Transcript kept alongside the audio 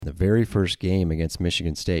The very first game against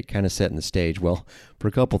Michigan State kind of setting the stage, well, for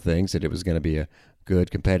a couple things, that it was going to be a good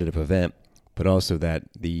competitive event, but also that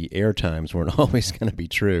the air times weren't always going to be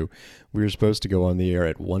true. We were supposed to go on the air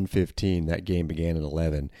at 1:15. That game began at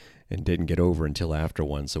 11 and didn't get over until after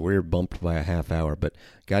 1, so we were bumped by a half hour, but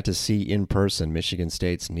got to see in person Michigan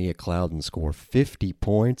State's Nia Clouden score 50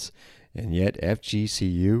 points, and yet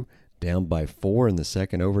FGCU down by 4 in the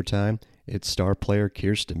second overtime. Its star player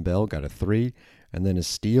Kirsten Bell got a 3, and then a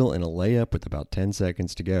steal and a layup with about 10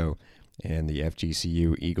 seconds to go. And the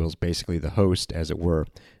FGCU Eagles, basically the host, as it were,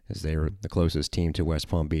 as they were the closest team to West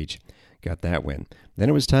Palm Beach, got that win. Then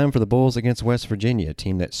it was time for the Bulls against West Virginia, a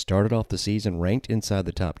team that started off the season ranked inside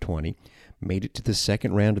the top 20, made it to the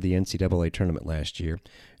second round of the NCAA tournament last year,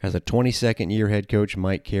 has a 22nd-year head coach,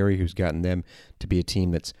 Mike Carey, who's gotten them to be a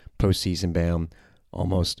team that's postseason bound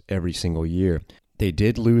almost every single year. They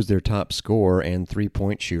did lose their top scorer and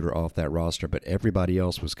three-point shooter off that roster, but everybody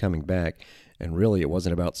else was coming back, and really it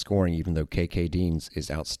wasn't about scoring, even though KK Deans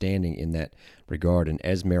is outstanding in that regard, and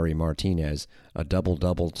Esmery Martinez, a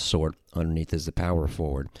double-double sort underneath as the power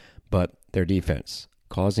forward. But their defense,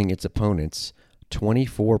 causing its opponents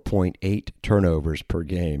 24.8 turnovers per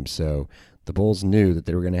game, so the Bulls knew that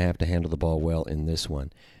they were going to have to handle the ball well in this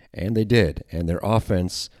one, and they did, and their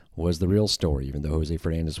offense was the real story, even though Jose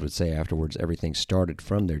Fernandez would say afterwards everything started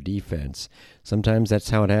from their defense. Sometimes that's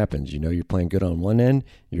how it happens. You know, you're playing good on one end,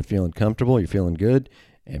 you're feeling comfortable, you're feeling good,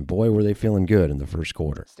 and boy, were they feeling good in the first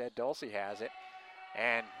quarter. Instead, Dulcie has it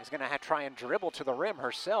and is going to try and dribble to the rim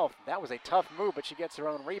herself. That was a tough move, but she gets her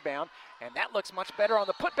own rebound, and that looks much better on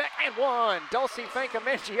the putback, and one. Dulcie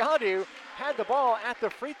Fanka-Mengiadu had the ball at the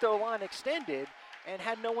free throw line extended and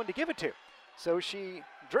had no one to give it to. So she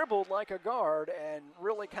dribbled like a guard and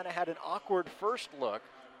really kind of had an awkward first look,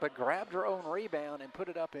 but grabbed her own rebound and put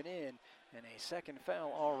it up and in. And a second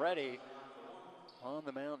foul already on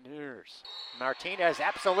the Mountaineers. Martinez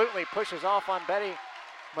absolutely pushes off on Betty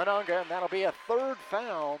Monunga, and that'll be a third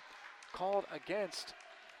foul called against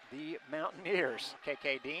the Mountaineers.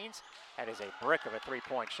 KK Deans, that is a brick of a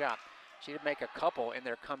three-point shot. She did make a couple in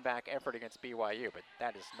their comeback effort against BYU, but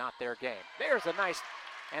that is not their game. There's a nice,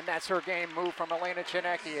 and that's her game move from Elena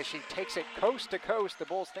Chinecki as she takes it coast to coast. The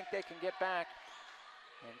Bulls think they can get back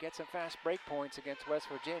and get some fast break points against West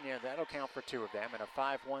Virginia. That'll count for two of them in a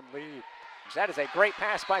 5-1 lead. That is a great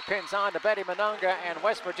pass by Pinzon to Betty Monunga, and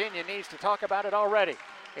West Virginia needs to talk about it already.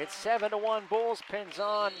 It's 7-1 Bulls.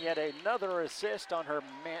 Pinzon, yet another assist on her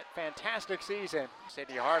fantastic season.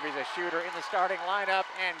 Sydney Harvey's a shooter in the starting lineup,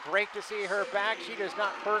 and great to see her back. She does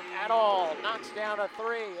not hurt at all. Knocks down a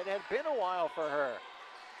three. It had been a while for her.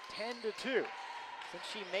 10-2. Since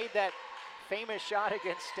she made that famous shot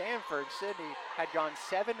against Stanford, Sydney had gone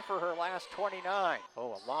 7 for her last 29.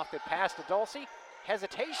 Oh, a lofted pass to Dulcie.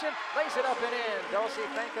 Hesitation, lays it up and in. Dulcie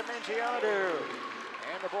Fanka-Mengiadu.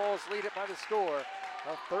 And the Bulls lead it by the score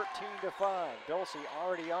of 13-5. Dulcie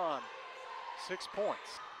already on 6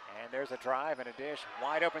 points. And there's a drive and a dish.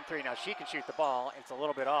 Wide open three. Now she can shoot the ball. It's a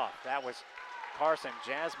little bit off. That was Carson,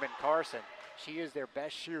 Jasmine Carson. She is their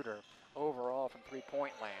best shooter overall from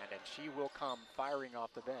three-point land, and she will come firing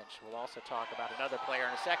off the bench. We'll also talk about another player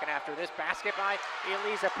in a second after this basket by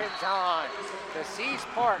Elisa Pinzon. The C's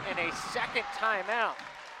part in a second timeout.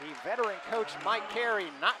 The veteran coach Mike Carey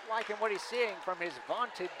not liking what he's seeing from his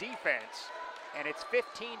vaunted defense. And it's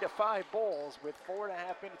 15-5 Bulls with 4.5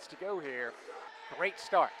 minutes to go here. Great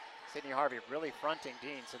start. Sydney Harvey really fronting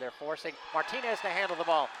Dean, so they're forcing Martinez to handle the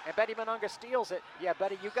ball. And Betty Monunga steals it. Yeah,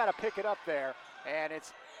 Betty, you got to pick it up there. And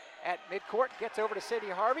it's at midcourt, gets over to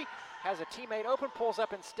Sydney Harvey, has a teammate open, pulls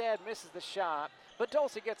up instead, misses the shot, but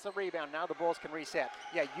Dulcie gets the rebound. Now the Bulls can reset.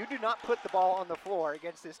 Yeah, you do not put the ball on the floor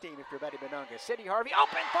against this team if you're Betty Monunga. Sydney Harvey,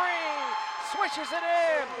 open three, swishes it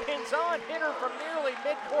in. Pinzon hit her from nearly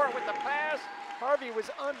midcourt with the pass. Harvey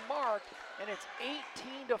was unmarked, and it's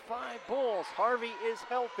 18-5 Bulls. Harvey is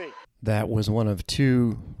healthy. That was one of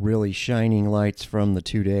two really shining lights from the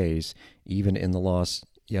 2 days, even in the loss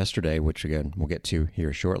yesterday, which again we'll get to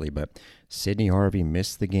here shortly. But Sydney Harvey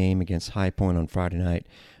missed the game against High Point on Friday night,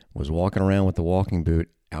 was walking around with the walking boot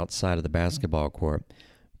outside of the basketball court.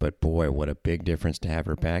 But boy, what a big difference to have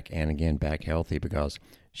her back, and again back healthy, because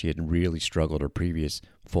she had really struggled her previous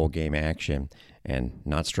full game action and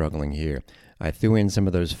not struggling here. I threw in some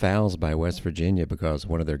of those fouls by West Virginia because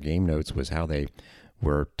one of their game notes was how they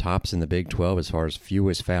were tops in the Big 12 as far as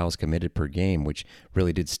fewest fouls committed per game, which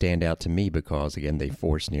really did stand out to me because, again, they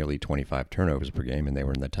forced nearly 25 turnovers per game, and they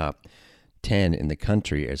were in the top 10 in the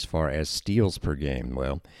country as far as steals per game.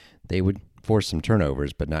 Well, they would force some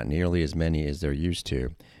turnovers, but not nearly as many as they're used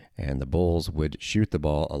to. and the Bulls would shoot the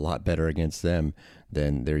ball a lot better against them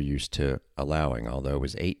than they're used to allowing. Although it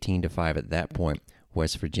was 18-5 at that point,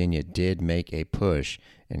 West Virginia did make a push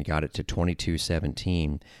and got it to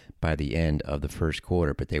 22-17 by the end of the first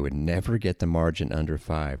quarter, but they would never get the margin under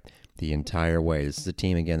 5 the entire way. This is a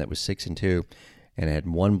team, again, that was 6-2 and had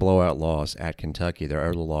one blowout loss at Kentucky. Their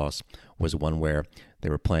other loss was one where they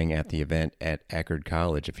were playing at the event at Eckerd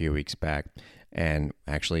College a few weeks back and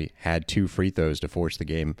actually had 2 free throws to force the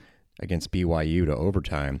game against BYU to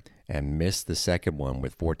overtime and missed the second one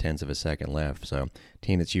with 0.4 of a second left. So a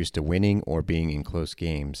team that's used to winning or being in close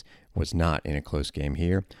games was not in a close game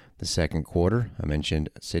here. The second quarter, I mentioned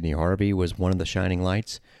Sydney Harvey was one of the shining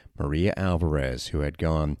lights. Maria Alvarez, who had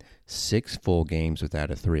gone 6 full games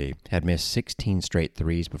without a 3, had missed 16 straight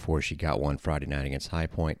threes before she got one Friday night against High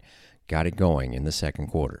Point. Got it going in the second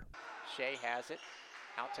quarter. Shea has it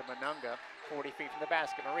out to Monunga, 40 feet from the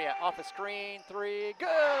basket. Maria off the screen, 3,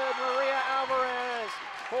 good! Maria Alvarez.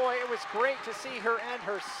 Boy, it was great to see her end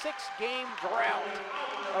her 6-game drought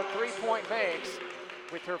of 3-point makes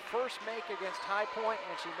with her first make against High Point,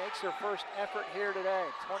 and she makes her first effort here today.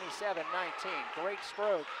 27-19, great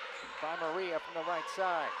stroke by Maria from the right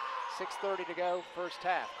side. 6:30 to go, first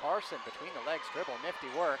half. Carson between the legs dribble,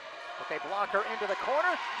 nifty work, but they block her into the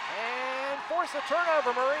corner and force a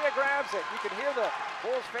turnover. Maria grabs it. You can hear the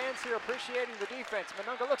Bulls fans here appreciating the defense.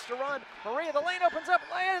 Monunga looks to run. Maria, the lane opens up,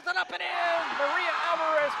 lands it up and in. Maria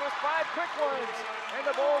Alvarez with 5 quick ones, and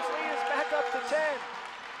the Bulls lead is back up to 10.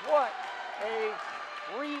 What a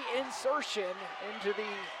reinsertion into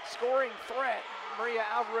the scoring threat Maria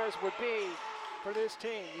Alvarez would be for this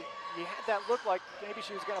team. You had that look like maybe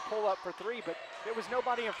she was going to pull up for 3, but there was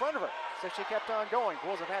nobody in front of her, so she kept on going.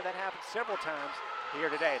 Bulls have had that happen several times here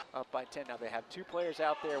today. Up by 10 now. They have 2 players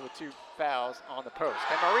out there with 2 fouls on the post.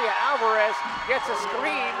 And Maria Alvarez gets a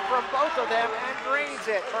screen from both of them and drains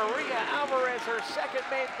it. Maria Alvarez, her second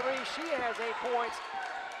made 3. She has 8 points.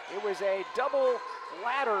 It was a double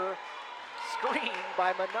ladder screen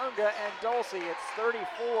by Monunga and Dulce. It's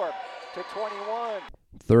 34-21.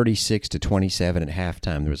 36-27 at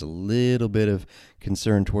halftime. There was a little bit of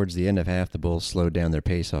concern towards the end of half. The Bulls slowed down their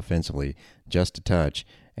pace offensively just a touch,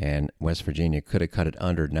 and West Virginia could have cut it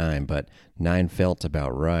under 9, but 9 felt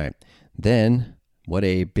about right. Then, what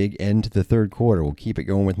a big end to the third quarter. We'll keep it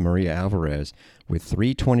going with Maria Alvarez. With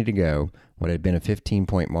 3:20 to go, what had been a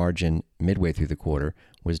 15-point margin midway through the quarter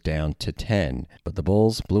was down to 10. But the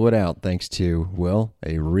Bulls blew it out thanks to, well,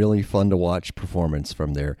 a really fun-to-watch performance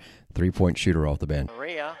from their 3-point shooter off the bench.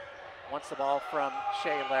 Maria wants the ball from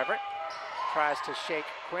Shea Leverett. Tries to shake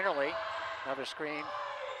Quinterly. Another screen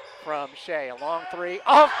from Shea. A long 3.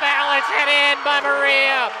 Off balance and in by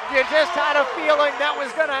Maria. You just had a feeling that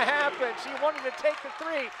was going to happen. She wanted to take the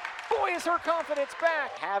 3. Boy, is her confidence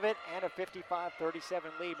back. Have it and a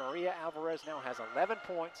 55-37 lead. Maria Alvarez now has 11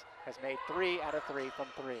 points, has made 3 out of 3 from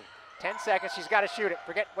 3. 10 seconds, she's got to shoot it.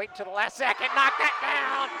 Wait until the last second. Knock that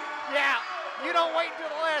down. Yeah, you don't wait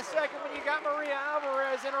until the last second when you got Maria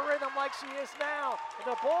Alvarez in a rhythm like she is now. And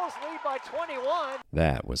the Bulls lead by 21.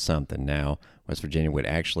 That was something. Now, West Virginia would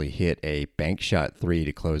actually hit a bank shot 3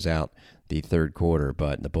 to close out the third quarter,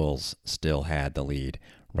 but the Bulls still had the lead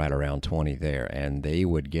right around 20 there, and they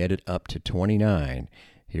would get it up to 29.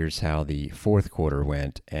 Here's how the fourth quarter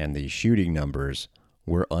went, and the shooting numbers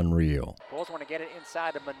were unreal. Bulls want to get it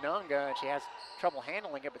inside to Monunga, and she has trouble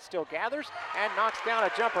handling it, but still gathers and knocks down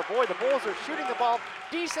a jumper. Boy, the Bulls are shooting the ball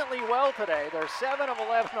decently well today. They're 7 of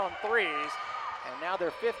 11 on threes, and now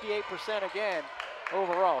they're 58% again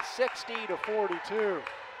overall, 60-42.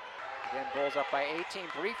 Again, Bulls up by 18,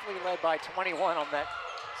 briefly led by 21 on that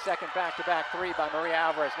second back-to-back 3 by Maria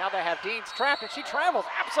Alvarez. Now they have Deans trapped, and she travels,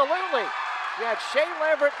 absolutely. You had Shea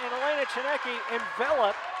Leverett and Elena Chinecki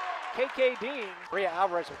envelop KK Deans. Maria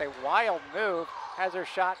Alvarez with a wild move has her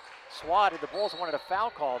shot swatted. The Bulls wanted a foul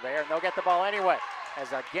call there, and they'll get the ball anyway.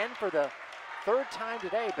 As again for the third time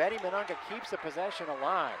today, Betty Monunga keeps the possession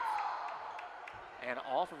alive. And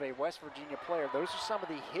off of a West Virginia player, those are some of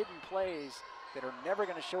the hidden plays that are never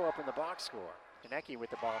going to show up in the box score. Chinecki with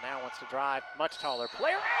the ball now wants to drive, much taller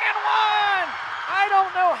player, and one! I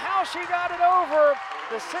don't know how she got it over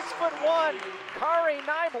the 6'1" Kari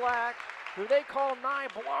Niblack, who they call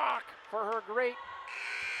Niblock for her great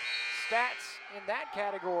stats in that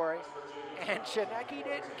category, and Chinecki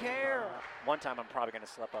didn't care. One time I'm probably going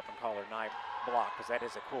to slip up and call her Niblock because that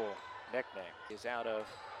is a cool nickname. Is out of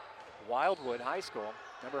Wildwood High School,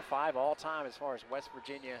 number 5 all time as far as West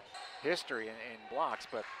Virginia history in blocks,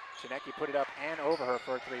 but Chinecki put it up and over her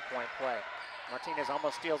for a 3-point play. Martinez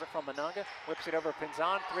almost steals it from Monunga, whips it over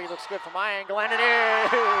Pinzan. 3 looks good from my angle, and it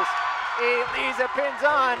is Elisa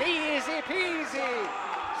Pinzan. Easy peasy.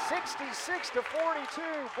 66 to 42.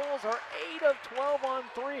 Bulls are 8 of 12 on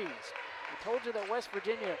threes. We told you that West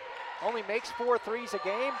Virginia only makes 4 threes a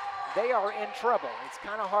game. They are in trouble. It's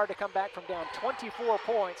kind of hard to come back from down 24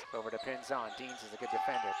 points. Over to Pinzon. Deans is a good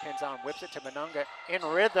defender. Pinzon whips it to Mununga in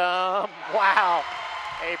rhythm. Wow.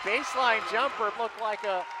 A baseline jumper looked like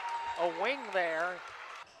a wing there.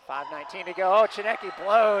 5:19 to go. Oh, Chinecki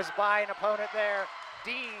blows by an opponent there.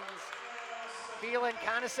 Deans feeling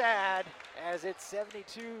kind of sad as it's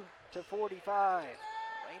 72 to 45.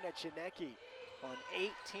 Elena Chinecki on 18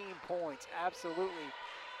 points. Absolutely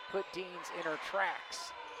put Deans in her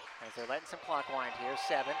tracks. As they're letting some clock wind here,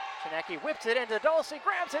 7. Chinecki whips it into Dulcie,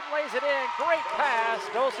 grabs it, lays it in. Great pass.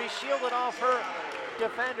 Dulcie shielded off her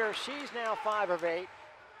defender. She's now 5 of 8.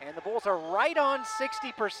 And the Bulls are right on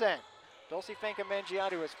 60%. Dulcie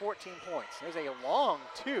Finca-Mengiadu has 14 points. There's a long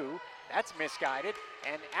 2. That's misguided,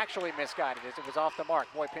 and actually misguided as it was off the mark.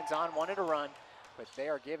 Boy, Pinzon wanted to run, but they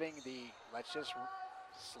are giving the, let's just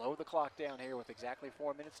slow the clock down here with exactly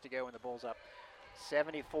 4 minutes to go, and the Bulls up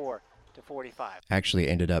 74 to 45. Actually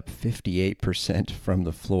ended up 58% from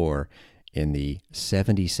the floor in the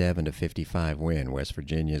 77 to 55 win. West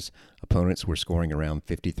Virginia's opponents were scoring around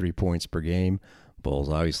 53 points per game. Bulls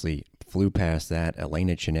obviously flew past that.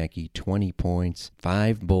 Elena Chinecki, 20 points.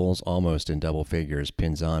 5 Bulls almost in double figures.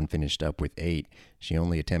 Pinzon finished up with 8. She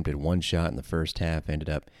only attempted 1 shot in the first half, ended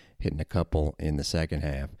up hitting a couple in the second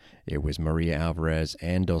half. It was Maria Alvarez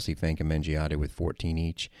and Dulcie Finca-Mengiadu with 14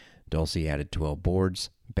 each. Dulcie added 12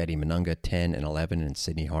 boards. Betty Mununga 10 and 11, and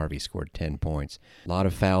Sydney Harvey scored 10 points. A lot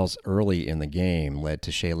of fouls early in the game led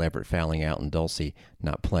to Shea Leverett fouling out and Dulcie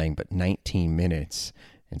not playing but 19 minutes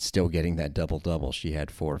and still getting that double-double. She had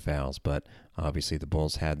 4 fouls, but obviously the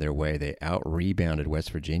Bulls had their way. They out-rebounded West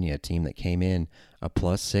Virginia, a team that came in a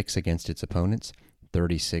 +6 against its opponents,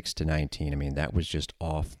 36 to 19. I mean, that was just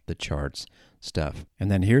off-the-charts stuff. And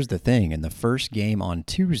then here's the thing. In the first game on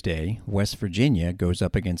Tuesday, West Virginia goes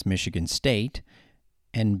up against Michigan State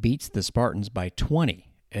and beats the Spartans by 20,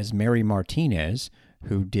 as Mary Martinez,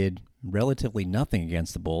 who did relatively nothing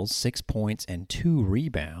against the Bulls, 6 points and 2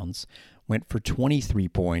 rebounds, went for 23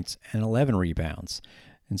 points and 11 rebounds.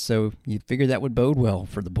 And so you figure that would bode well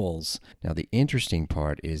for the Bulls. Now, the interesting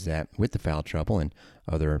part is that with the foul trouble and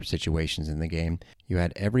other situations in the game, you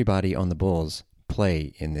had everybody on the Bulls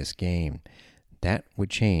play in this game. That would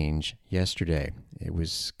change yesterday. It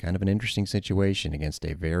was kind of an interesting situation against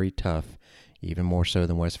a very tough, even more so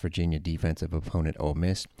than West Virginia, defensive opponent Ole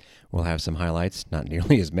Miss. We'll have some highlights, not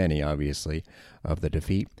nearly as many, obviously, of the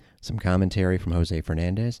defeat. Some commentary from Jose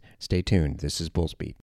Fernandez. Stay tuned. This is Bulls Beat.